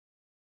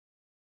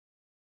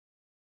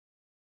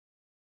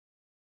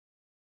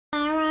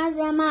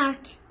the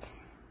market.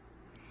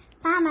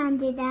 Pam and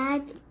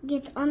Dad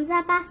get on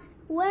the bus.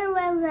 Where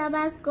will the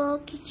bus go?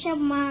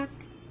 Question mark.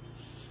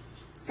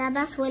 The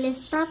bus will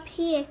stop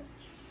here.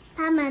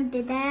 Pam and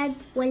Dad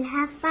will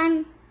have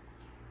fun.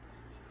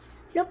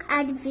 Look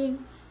at Viv.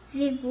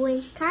 Viv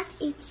will cut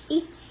it.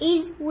 It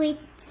is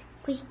wet.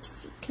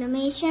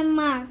 Exclamation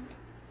mark.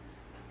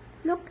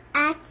 Look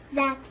at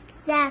Zach.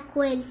 Zach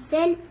will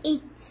sell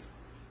it.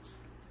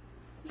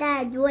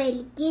 Dad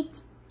will get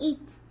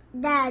it.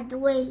 Dad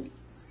will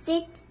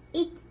set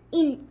it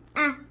in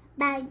a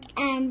bag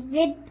and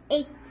zip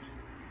it.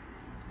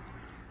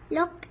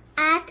 Look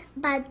at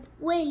Bud.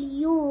 Will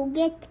you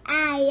get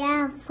a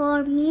yam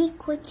for me?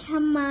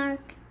 Question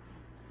mark.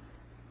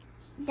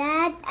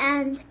 Dad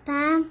and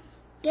Pam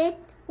get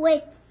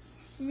wet.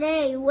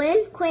 They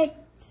will quit.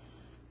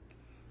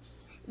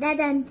 Dad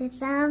and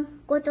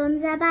Pam got on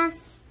the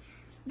bus.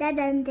 Dad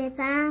and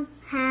Pam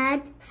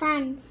had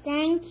fun.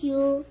 Thank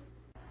you.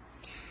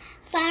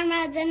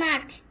 Farmer's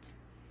market.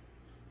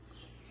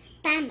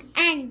 Pam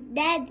and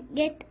Dad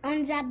get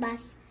on the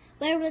bus.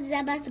 Where will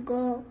the bus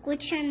go?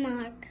 Question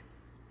mark.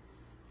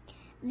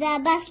 The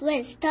bus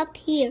will stop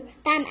here.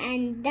 Pam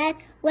and Dad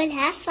will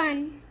have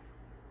fun.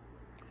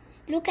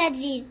 Look at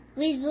Viv.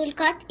 Viv will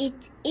cut it.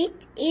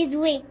 It is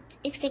wet.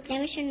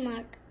 Exclamation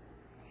mark.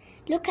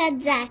 Look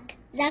at Zach.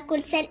 Zach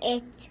will sell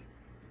it.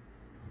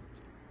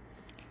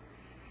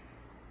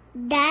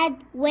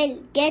 Dad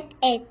will get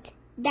it.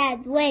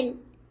 Dad will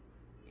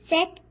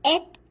set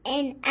it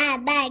in a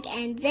bag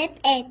and zip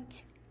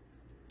it.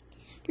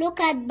 Look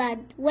at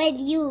Bud. Will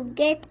you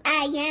get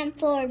a yam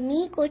for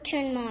me?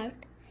 Question mark.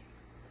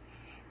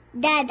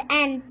 Dad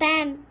and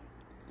Pam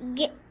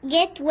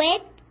get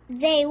wet.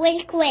 They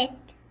will quit.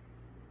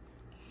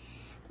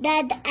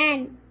 Dad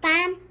and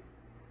Pam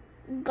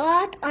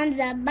got on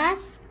the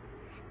bus.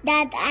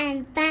 Dad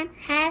and Pam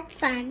had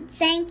fun.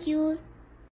 Thank you.